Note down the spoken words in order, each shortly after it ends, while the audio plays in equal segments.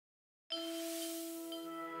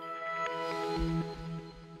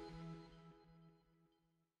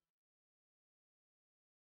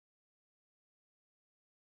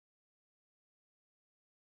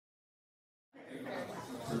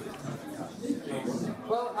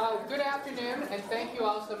Well, good afternoon, and thank you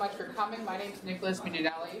all so much for coming. My name is Nicholas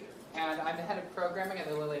Minunelli, and I'm the head of programming at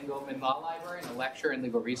the Lillian Goldman Law Library and a lecturer in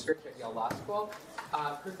legal research at Yale Law School.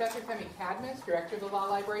 Professor Anthony Kronman, director of the Law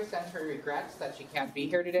Library, sends her regrets that she can't be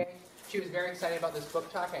here today. She was very excited about this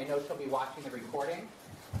book talk. I know she'll be watching the recording.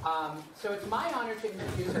 So it's my honor to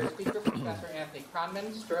introduce our speaker, Professor Anthony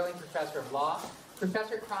Kronman, Sterling Professor of Law.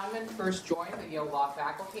 Professor Kronman first joined the Yale Law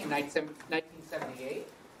faculty in 1978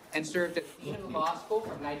 and served as Dean of the Law School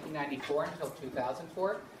from 1994 until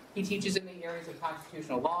 2004. He teaches in the areas of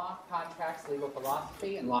constitutional law, contracts, legal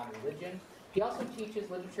philosophy, and law and religion. He also teaches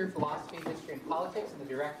literature, philosophy, history, and politics in the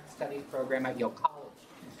Directed Studies program at Yale College.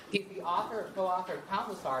 He's the author or co-author of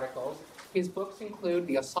countless articles. His books include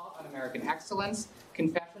The Assault on American Excellence,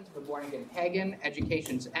 Confessions of a Born-Again Pagan,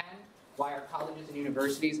 Education's End, Why Our Colleges and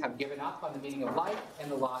Universities Have Given Up on the Meaning of Life,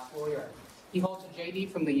 and The Lost Lawyer. He holds a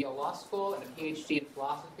JD from the Yale Law School and a PhD in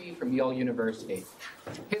philosophy from Yale University.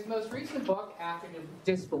 His most recent book, After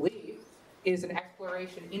Disbelief, is an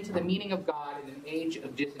exploration into the meaning of God in an age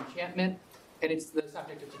of disenchantment, and it's the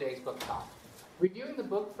subject of today's book talk. Reviewing the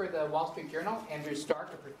book for the Wall Street Journal, Andrew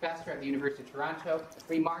Stark, a professor at the University of Toronto,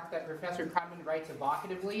 remarked that Professor Kronman writes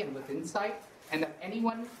evocatively and with insight, and that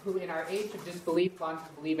anyone who in our age of disbelief longs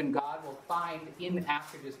to believe in God will find in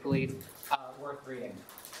After Disbelief worth reading.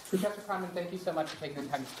 Professor Kronman, thank you so much for taking the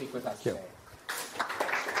time to speak with us today.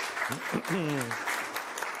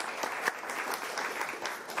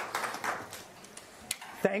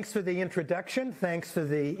 Thanks for the introduction. Thanks for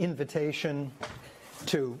the invitation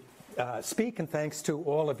to speak, and thanks to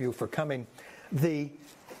all of you for coming. The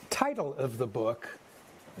title of the book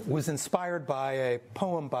was inspired by a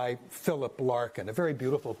poem by Philip Larkin, a very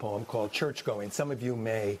beautiful poem called Churchgoing. Some of you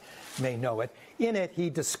may know it. In it, he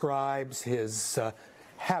describes his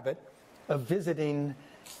habit of visiting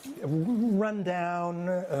rundown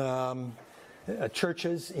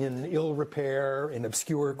churches in ill repair in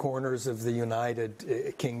obscure corners of the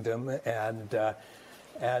United Kingdom and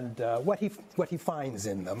what he finds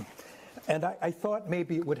in them. And I thought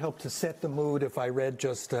maybe it would help to set the mood if I read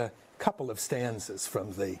just a couple of stanzas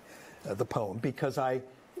from the poem, because I,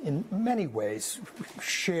 in many ways,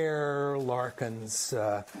 share Larkin's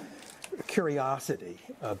curiosity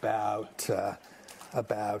about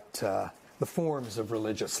the forms of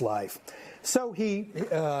religious life. So he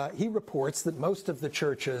reports that most of the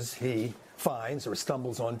churches he finds or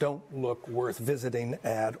stumbles on don't look worth visiting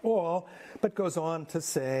at all, but goes on to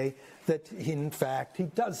say that in fact he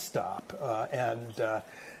does stop and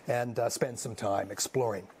spend some time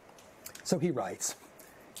exploring. So he writes,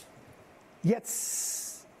 Yet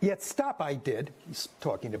stop I did, he's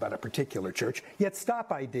talking about a particular church, yet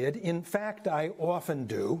stop I did, in fact I often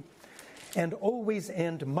do, and always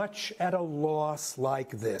end much at a loss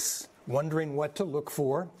like this, wondering what to look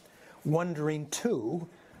for, wondering too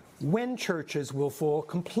when churches will fall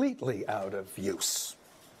completely out of use,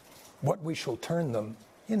 what we shall turn them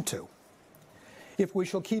into. If we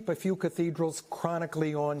shall keep a few cathedrals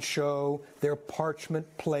chronically on show, their parchment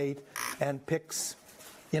plate and pyx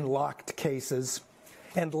in locked cases,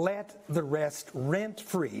 and let the rest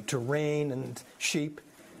rent-free to rain and sheep,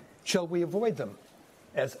 shall we avoid them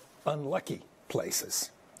as unlucky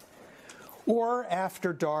places? Or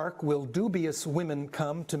after dark will dubious women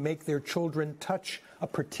come to make their children touch a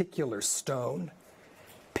particular stone,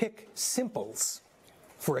 pick simples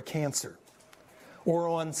for a cancer, or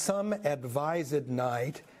on some advised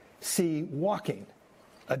night see walking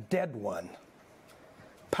a dead one.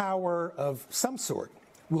 Power of some sort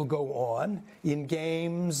will go on in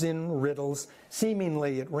games, in riddles,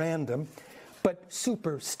 seemingly at random, but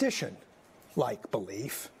superstition, like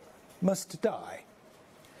belief, must die.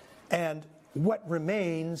 And what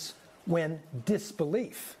remains when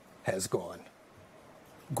disbelief has gone?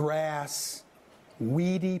 Grass,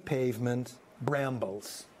 weedy pavement,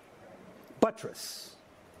 brambles, buttress,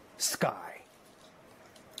 sky.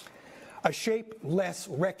 A shape less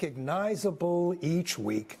recognizable each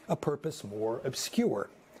week, a purpose more obscure.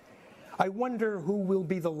 I wonder who will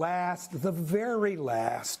be the last, the very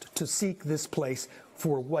last, to seek this place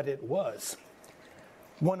for what it was.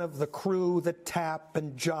 One of the crew that tap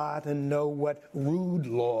and jot and know what rude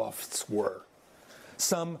lofts were.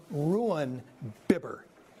 Some ruin bibber,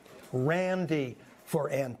 randy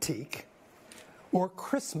for antique, or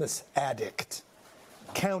Christmas addict,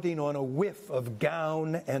 counting on a whiff of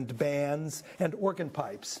gown and bands and organ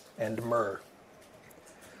pipes and myrrh.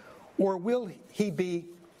 Or will he be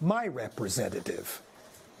my representative,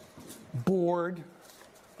 bored,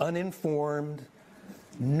 uninformed,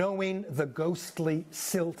 knowing the ghostly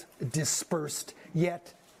silt dispersed,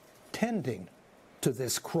 yet tending to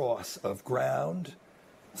this cross of ground,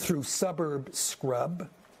 through suburb scrub,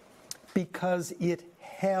 because it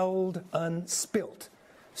held unspilt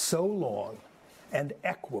so long and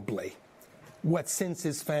equably what since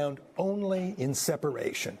is found only in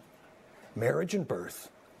separation, marriage and birth,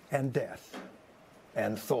 and death,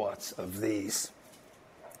 and thoughts of these.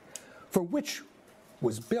 For which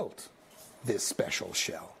was built this special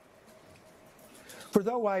shell? For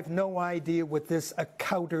though I've no idea what this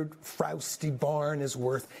accoutered, frowsty barn is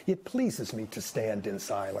worth, it pleases me to stand in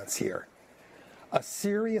silence here. A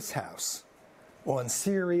serious house, on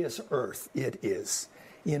serious earth it is,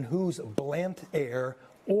 in whose blent air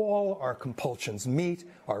all our compulsions meet,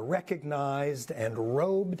 are recognized and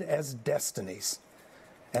robed as destinies,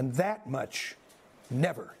 and that much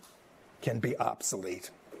never can be obsolete.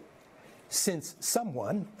 Since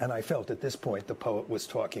someone, and I felt at this point the poet was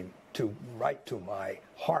talking right to my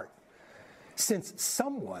heart, since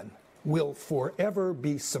someone will forever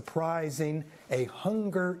be surprising a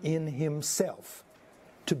hunger in himself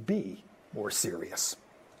to be more serious,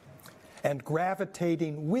 and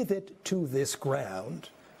gravitating with it to this ground,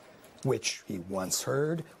 which he once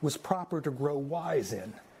heard was proper to grow wise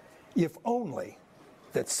in, if only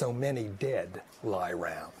that so many dead lie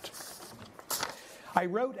round. I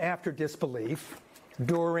wrote after Disbelief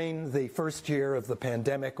during the first year of the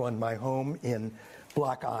pandemic on my home in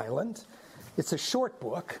Block Island. It's a short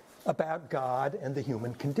book about God and the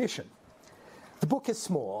human condition. The book is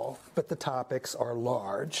small, but the topics are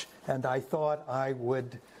large, and I thought I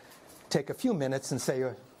would take a few minutes and say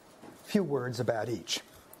a few words about each.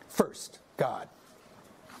 First, God.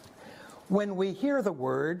 When we hear the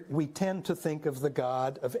word, we tend to think of the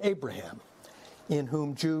God of Abraham, in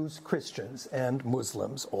whom Jews, Christians, and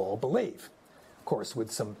Muslims all believe, of course,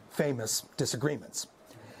 with some famous disagreements.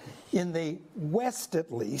 In the West,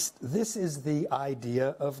 at least, this is the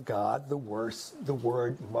idea of God the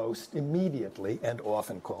word most immediately and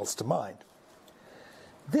often calls to mind.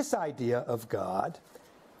 This idea of God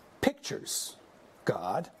pictures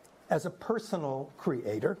God as a personal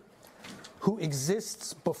creator who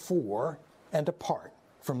exists before and apart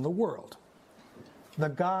from the world. The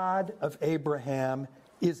God of Abraham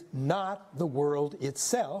is not the world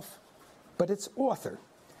itself, but its author.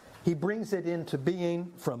 He brings it into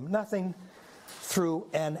being from nothing through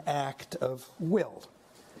an act of will.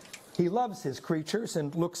 He loves his creatures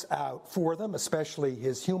and looks out for them, especially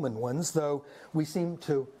his human ones, though we seem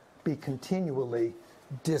to be continually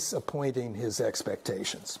disappointing his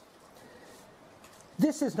expectations.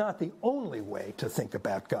 This is not the only way to think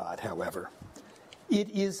about God, however. It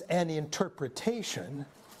is an interpretation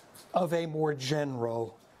of a more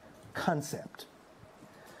general concept.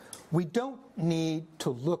 We don't need to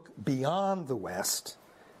look beyond the West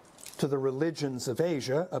to the religions of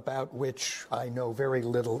Asia, about which I know very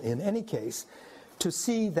little in any case, to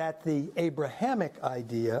see that the Abrahamic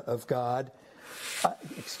idea of God,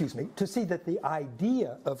 to see that the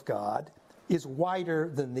idea of God is wider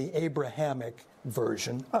than the Abrahamic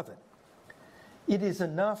version of it. It is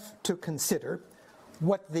enough to consider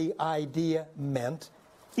what the idea meant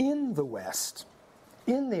in the West,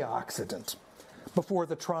 in the Occident, before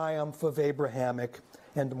the triumph of Abrahamic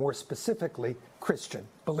and more specifically Christian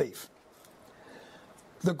belief.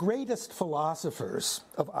 The greatest philosophers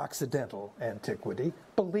of Occidental antiquity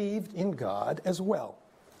believed in God as well.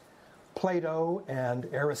 Plato and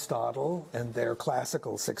Aristotle and their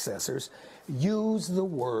classical successors use the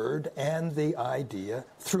word and the idea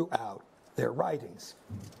throughout their writings.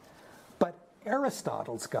 But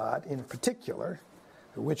Aristotle's God in particular,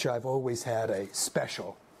 for which I've always had a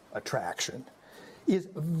special attraction, is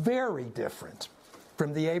very different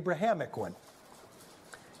from the Abrahamic one.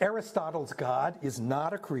 Aristotle's God is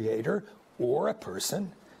not a creator or a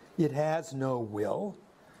person. It has no will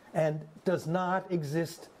and does not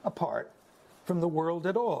exist apart from the world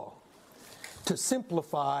at all. To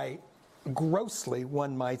simplify grossly,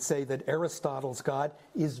 one might say that Aristotle's God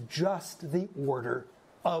is just the order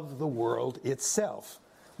of the world itself,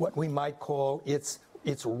 what we might call its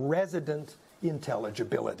resident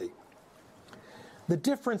intelligibility. The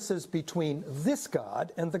differences between this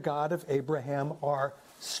God and the God of Abraham are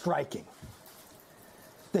striking.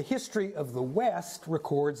 The history of the West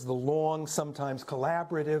records the long, sometimes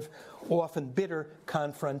collaborative, often bitter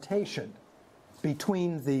confrontation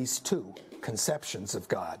between these two conceptions of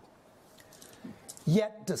God.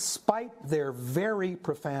 Yet, despite their very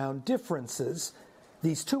profound differences,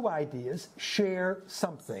 these two ideas share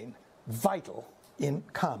something vital in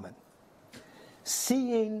common.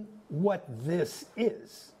 Seeing what this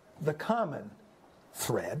is, the common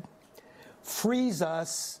thread, frees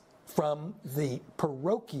us from the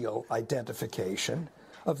parochial identification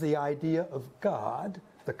of the idea of God,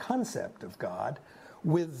 the concept of God,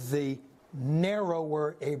 with the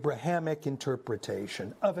narrower Abrahamic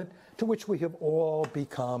interpretation of it, to which we have all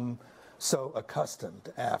become so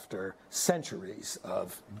accustomed after centuries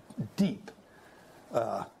of deep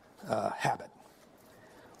habit.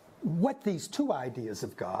 What these two ideas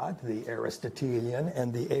of God, the Aristotelian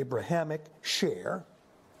and the Abrahamic, share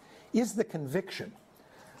is the conviction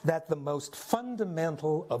that the most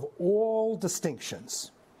fundamental of all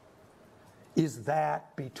distinctions is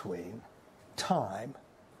that between time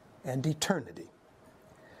and eternity.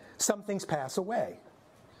 Some things pass away,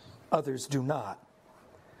 others do not.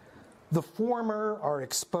 The former are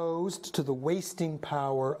exposed to the wasting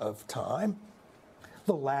power of time,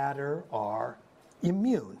 the latter are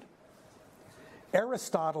immune.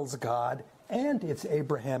 Aristotle's God and its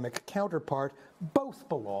Abrahamic counterpart both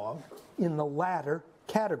belong in the latter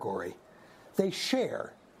category. They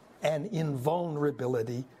share an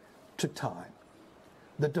invulnerability to time.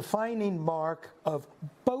 The defining mark of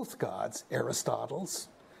both gods, Aristotle's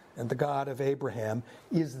and the God of Abraham,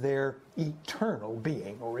 is their eternal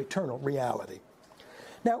being or eternal reality.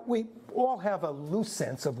 Now, we all have a loose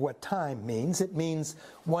sense of what time means. It means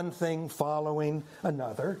one thing following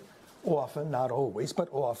another, often, not always, but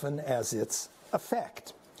often as its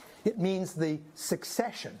effect. It means the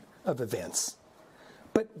succession of events.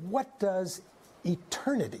 But what does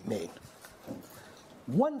eternity mean?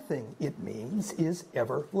 One thing it means is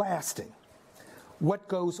everlasting. What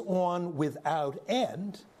goes on without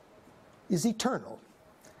end is eternal.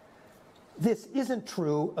 This isn't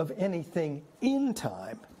true of anything in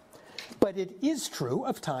time, but it is true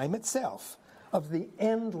of time itself, of the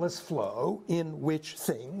endless flow in which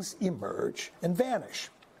things emerge and vanish.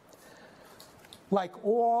 Unlike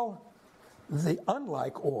all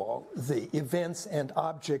the events and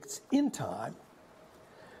objects in time,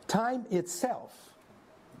 time itself,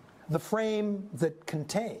 the frame that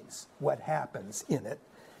contains what happens in it,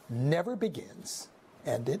 never begins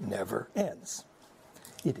and it never ends.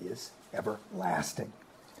 It is everlasting.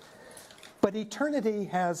 But eternity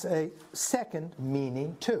has a second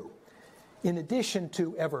meaning too. In addition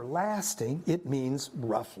to everlasting, it means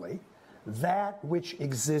roughly that which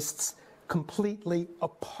exists completely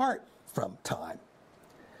apart from time.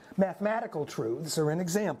 Mathematical truths are an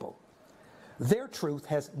example. Their truth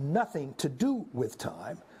has nothing to do with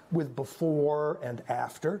time, with before and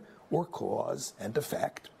after, or cause and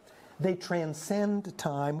effect. They transcend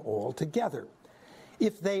time altogether.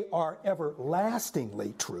 If they are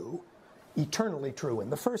everlastingly true, eternally true in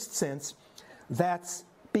the first sense, that's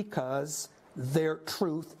because their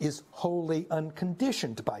truth is wholly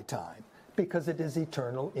unconditioned by time, because it is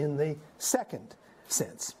eternal in the second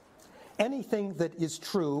sense. Anything that is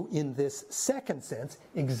true in this second sense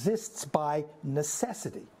exists by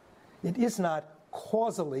necessity. It is not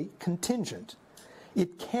causally contingent.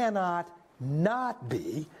 It cannot not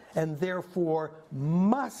be, and therefore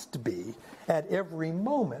must be at every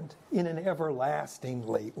moment in an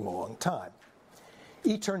everlastingly long time.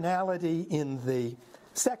 Eternality in the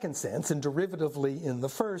second sense, and derivatively in the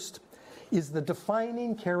first, is the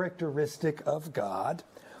defining characteristic of God,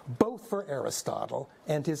 both for Aristotle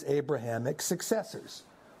and his Abrahamic successors.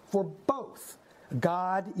 For both,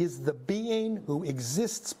 God is the being who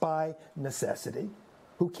exists by necessity,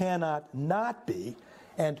 who cannot not be,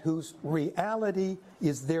 and whose reality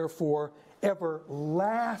is therefore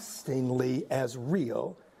everlastingly as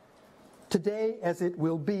real, today as it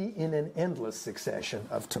will be in an endless succession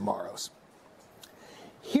of tomorrows.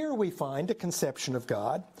 Here we find a conception of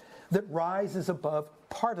God that rises above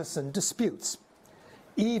partisan disputes,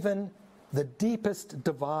 even the deepest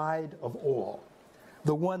divide of all,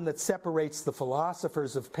 the one that separates the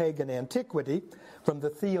philosophers of pagan antiquity from the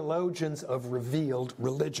theologians of revealed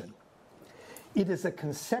religion. It is a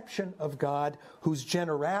conception of God whose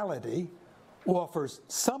generality offers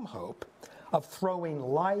some hope of throwing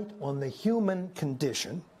light on the human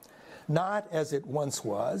condition, not as it once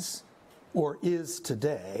was or is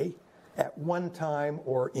today, at one time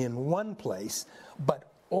or in one place,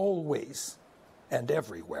 but always and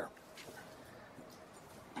everywhere.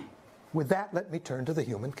 With that, let me turn to the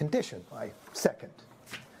human condition, my second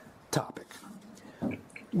topic.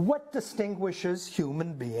 What distinguishes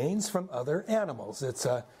human beings from other animals? It's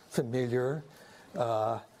a familiar,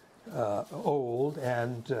 old,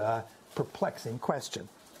 and perplexing question.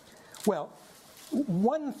 Well,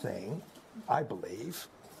 one thing, I believe,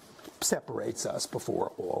 separates us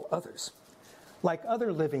before all others. Like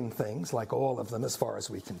other living things, like all of them as far as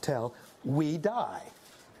we can tell, we die.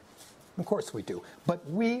 Of course we do. But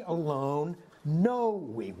we alone know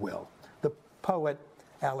we will. The poet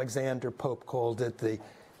Alexander Pope called it the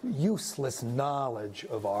useless knowledge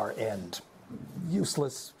of our end.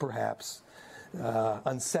 Useless, perhaps,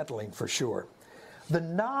 unsettling for sure. The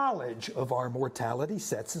knowledge of our mortality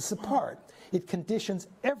sets us apart. It conditions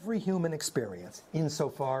every human experience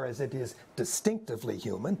insofar as it is distinctively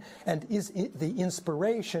human and is the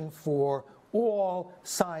inspiration for all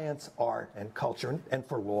science, art, and culture, and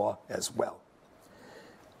for law as well.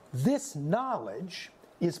 This knowledge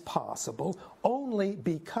is possible only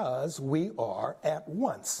because we are at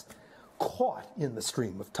once caught in the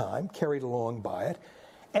stream of time, carried along by it,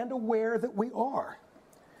 and aware that we are.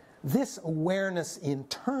 This awareness in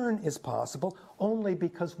turn is possible only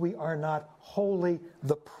because we are not wholly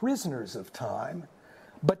the prisoners of time,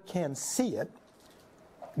 but can see it,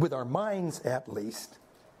 with our minds at least,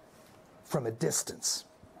 from a distance.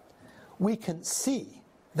 We can see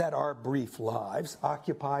that our brief lives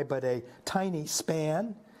occupy but a tiny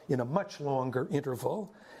span in a much longer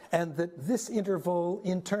interval, and that this interval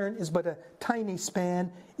in turn is but a tiny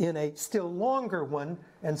span in a still longer one,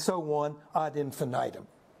 and so on ad infinitum.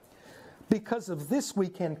 Because of this, we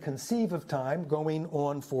can conceive of time going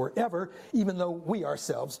on forever, even though we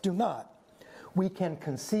ourselves do not. We can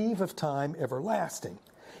conceive of time everlasting.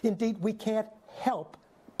 Indeed, we can't help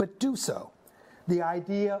but do so. The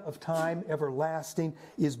idea of time everlasting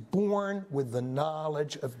is born with the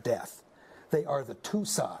knowledge of death. They are the two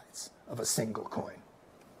sides of a single coin.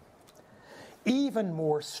 Even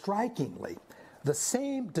more strikingly, the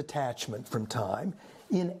same detachment from time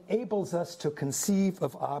enables us to conceive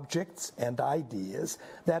of objects and ideas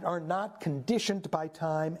that are not conditioned by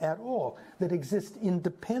time at all, that exist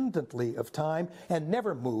independently of time and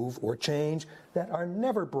never move or change, that are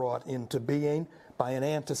never brought into being by an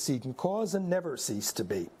antecedent cause and never cease to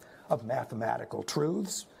be, of mathematical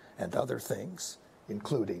truths and other things,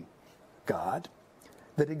 including God,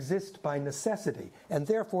 that exist by necessity and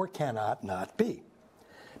therefore cannot not be.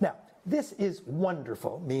 Now, this is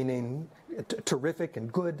wonderful, meaning terrific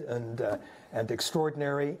and good and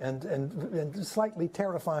extraordinary and slightly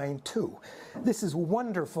terrifying too. This is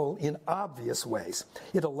wonderful in obvious ways.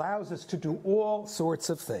 It allows us to do all sorts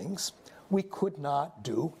of things we could not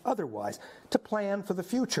do otherwise, to plan for the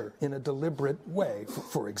future in a deliberate way,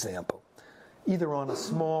 for example, either on a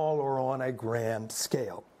small or on a grand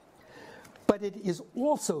scale. But it is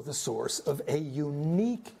also the source of a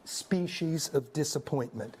unique species of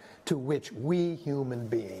disappointment to which we human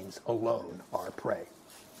beings alone are prey.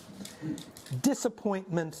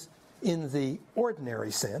 Disappointment in the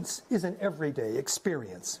ordinary sense is an everyday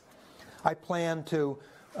experience. I plan to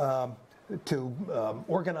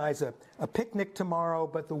organize a picnic tomorrow,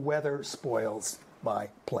 but the weather spoils my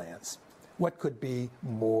plans. What could be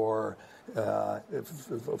more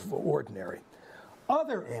ordinary?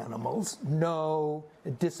 Other animals know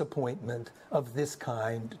disappointment of this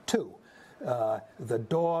kind too. The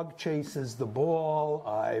dog chases the ball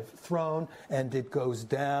I've thrown, and it goes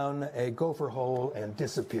down a gopher hole and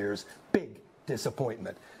disappears. Big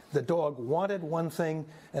disappointment. The dog wanted one thing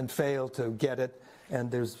and failed to get it, and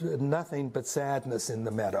there's nothing but sadness in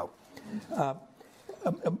the meadow. But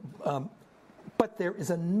there is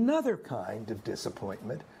another kind of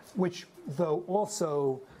disappointment, which, though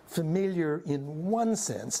also familiar in one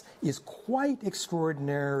sense, is quite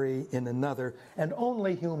extraordinary in another, and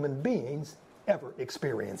only human beings ever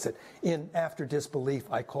experience it. After Disbelief,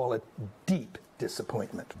 I call it deep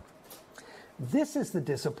disappointment. This is the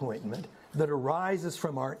disappointment that arises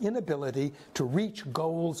from our inability to reach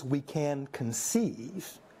goals we can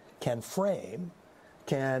conceive, can frame,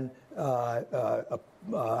 can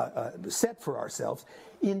set for ourselves,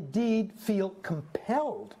 indeed feel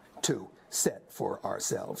compelled to set for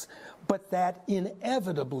ourselves, but that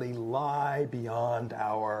inevitably lie beyond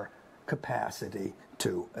our capacity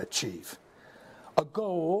to achieve. A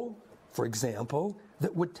goal, for example,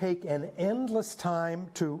 that would take an endless time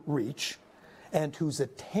to reach and whose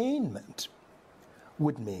attainment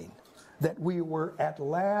would mean that we were at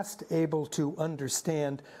last able to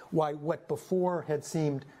understand why what before had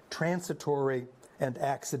seemed transitory and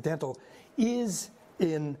accidental is,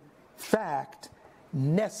 in fact,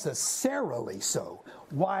 necessarily so,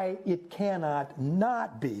 why it cannot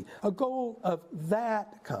not be. A goal of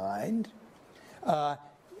that kind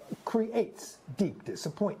creates deep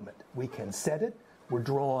disappointment. We can set it, we're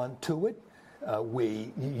drawn to it,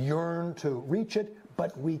 we yearn to reach it,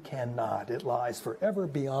 but we cannot. It lies forever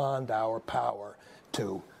beyond our power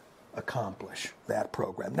to accomplish that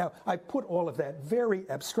program. Now, I put all of that very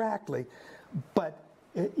abstractly, but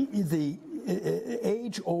the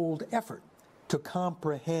age-old effort to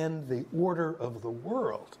comprehend the order of the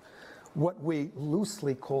world, what we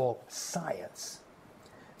loosely call science,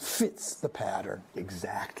 fits the pattern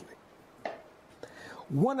exactly.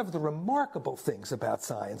 One of the remarkable things about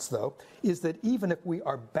science, though, is that even if we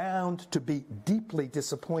are bound to be deeply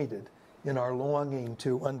disappointed in our longing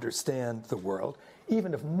to understand the world,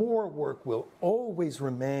 even if more work will always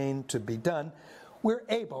remain to be done, we're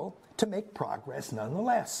able to make progress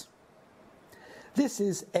nonetheless. This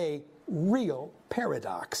is a real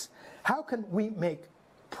paradox. How can we make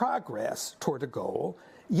progress toward a goal,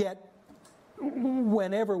 yet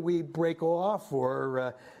whenever we break off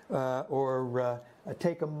or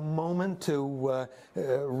take a moment to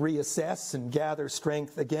reassess and gather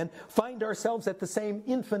strength again, find ourselves at the same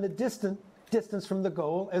infinite distance from the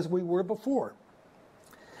goal as we were before?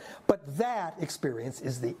 But that experience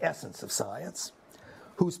is the essence of science,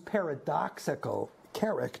 whose paradoxical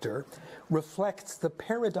character reflects the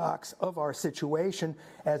paradox of our situation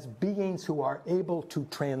as beings who are able to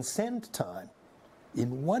transcend time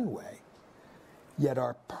in one way, yet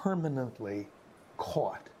are permanently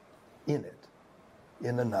caught in it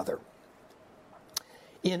in another.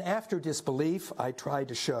 In After Disbelief, I try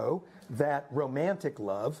to show that romantic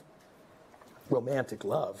love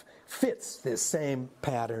fits this same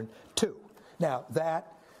pattern too. Now,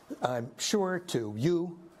 that, I'm sure, to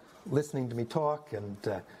you listening to me talk and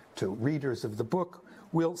to readers of the book,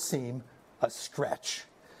 will seem a stretch.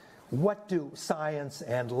 What do science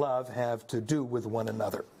and love have to do with one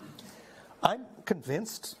another? I'm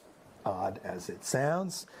convinced, odd as it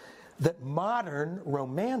sounds, that modern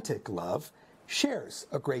romantic love shares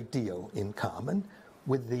a great deal in common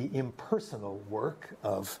with the impersonal work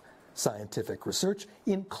of scientific research,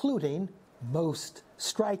 including, most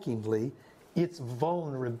strikingly, its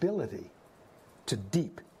vulnerability to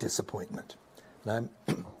deep disappointment. And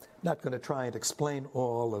I'm not going to try and explain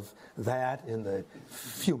all of that in the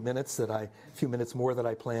few minutes more that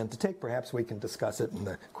I plan to take. Perhaps we can discuss it in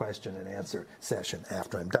the question and answer session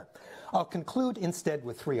after I'm done. I'll conclude instead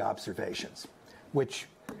with 3 observations,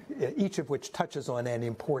 each of which touches on an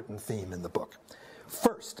important theme in the book.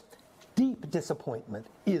 First, deep disappointment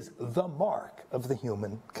is the mark of the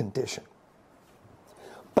human condition.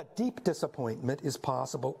 But deep disappointment is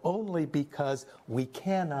possible only because we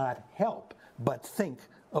cannot help but think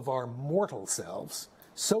of our mortal selves,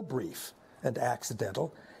 so brief and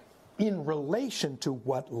accidental, in relation to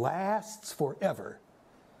what lasts forever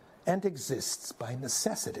and exists by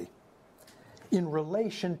necessity, in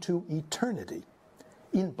relation to eternity,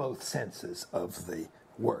 in both senses of the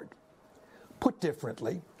word. Put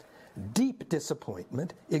differently, deep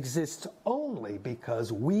disappointment exists only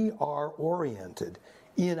because we are oriented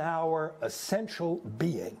in our essential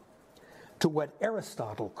being to what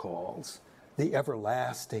Aristotle calls the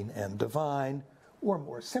everlasting and divine, or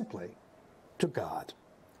more simply, to God.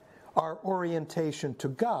 Our orientation to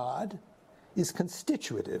God is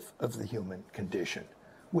constitutive of the human condition.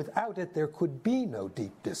 Without it, there could be no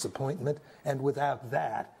deep disappointment, and without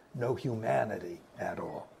that, no humanity at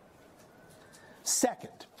all.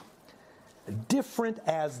 Second, different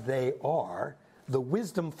as they are, the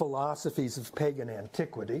wisdom philosophies of pagan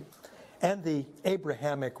antiquity and the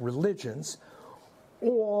Abrahamic religions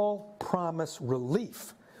all promise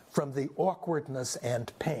relief from the awkwardness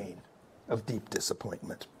and pain of deep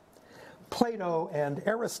disappointment. Plato and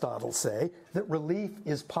Aristotle say that relief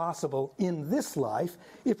is possible in this life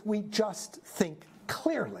if we just think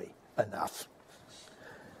clearly enough.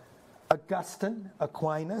 Augustine,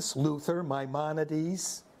 Aquinas, Luther,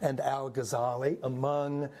 Maimonides, and Al-Ghazali,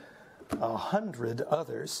 among 100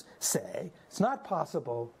 others, say it's not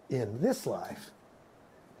possible in this life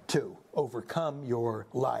to overcome your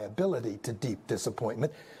liability to deep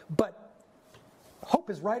disappointment, but hope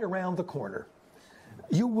is right around the corner.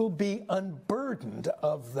 You will be unburdened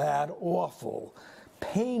of that awful,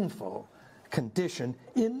 painful condition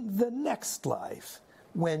in the next life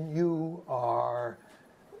when you are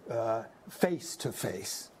face to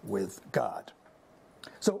face with God.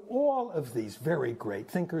 So all of these very great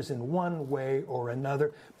thinkers in one way or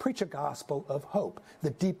another preach a gospel of hope. The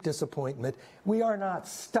deep disappointment, we are not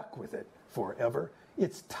stuck with it forever.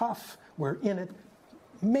 It's tough. We're in it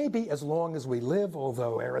maybe as long as we live,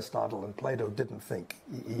 although Aristotle and Plato didn't think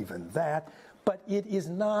even that. But it is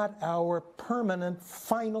not our permanent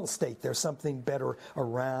final state. There's something better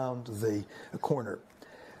around the corner.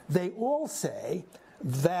 They all say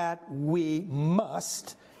that we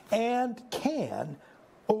must and can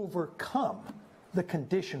overcome the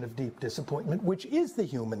condition of deep disappointment, which is the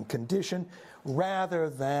human condition, rather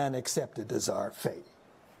than accept it as our fate.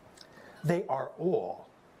 They are all,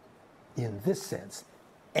 in this sense,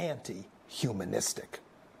 anti-humanistic.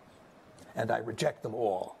 And I reject them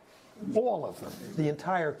all of them, the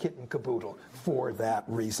entire kit and caboodle, for that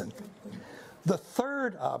reason. The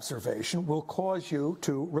third observation will cause you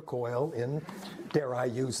to recoil in, dare I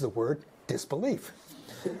use the word, disbelief.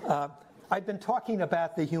 I've been talking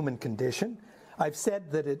about the human condition. I've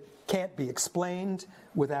said that it can't be explained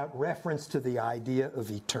without reference to the idea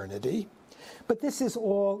of eternity. But this is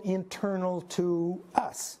all internal to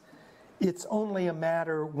us. It's only a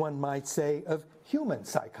matter, one might say, of human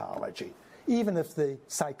psychology, even if the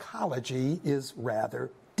psychology is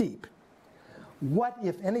rather deep. What,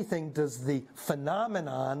 if anything, does the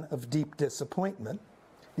phenomenon of deep disappointment,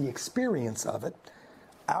 the experience of it,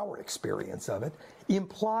 our experience of it,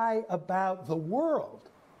 imply about the world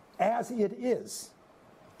as it is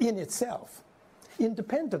in itself,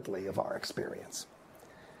 independently of our experience?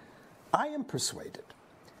 I am persuaded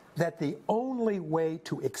that the only way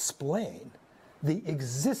to explain the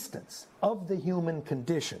existence of the human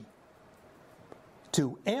condition,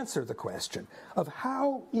 to answer the question of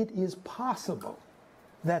how it is possible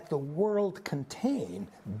that the world contain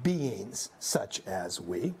beings such as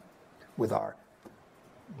we, with our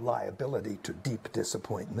liability to deep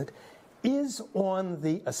disappointment, is on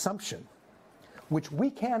the assumption, which we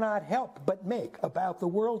cannot help but make about the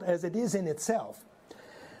world as it is in itself,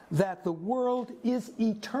 that the world is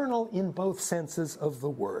eternal in both senses of the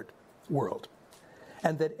word world,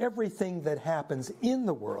 and that everything that happens in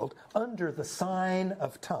the world under the sign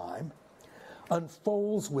of time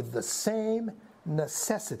unfolds with the same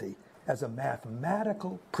necessity as a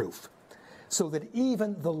mathematical proof, so that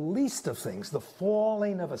even the least of things, the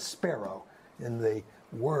falling of a sparrow, in the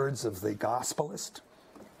words of the gospelist,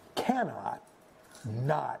 cannot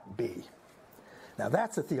not be. Now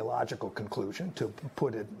that's a theological conclusion, to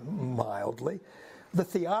put it mildly. The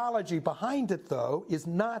theology behind it, though, is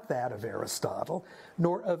not that of Aristotle,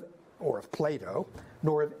 or of Plato,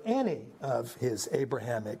 nor of any of his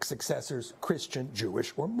Abrahamic successors, Christian,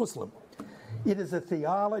 Jewish, or Muslim. It is a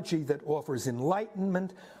theology that offers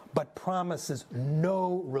enlightenment, but promises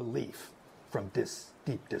no relief from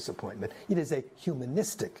deep disappointment. It is a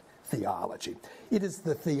humanistic theology. It is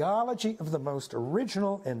the theology of the most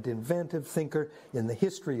original and inventive thinker in the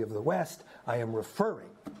history of the West. I am referring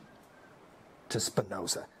to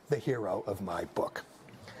Spinoza, the hero of my book.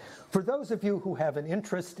 For those of you who have an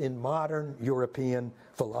interest in modern European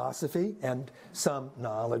philosophy and some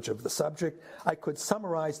knowledge of the subject, I could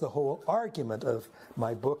summarize the whole argument of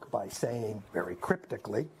my book by saying very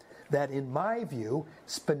cryptically that, in my view,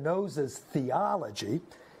 Spinoza's theology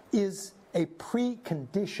is a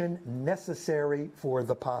precondition necessary for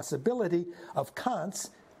the possibility of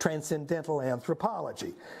Kant's transcendental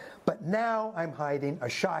anthropology. But now I'm hiding a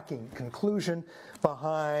shocking conclusion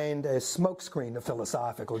behind a smokescreen of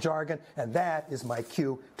philosophical jargon, and that is my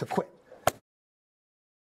cue to quit.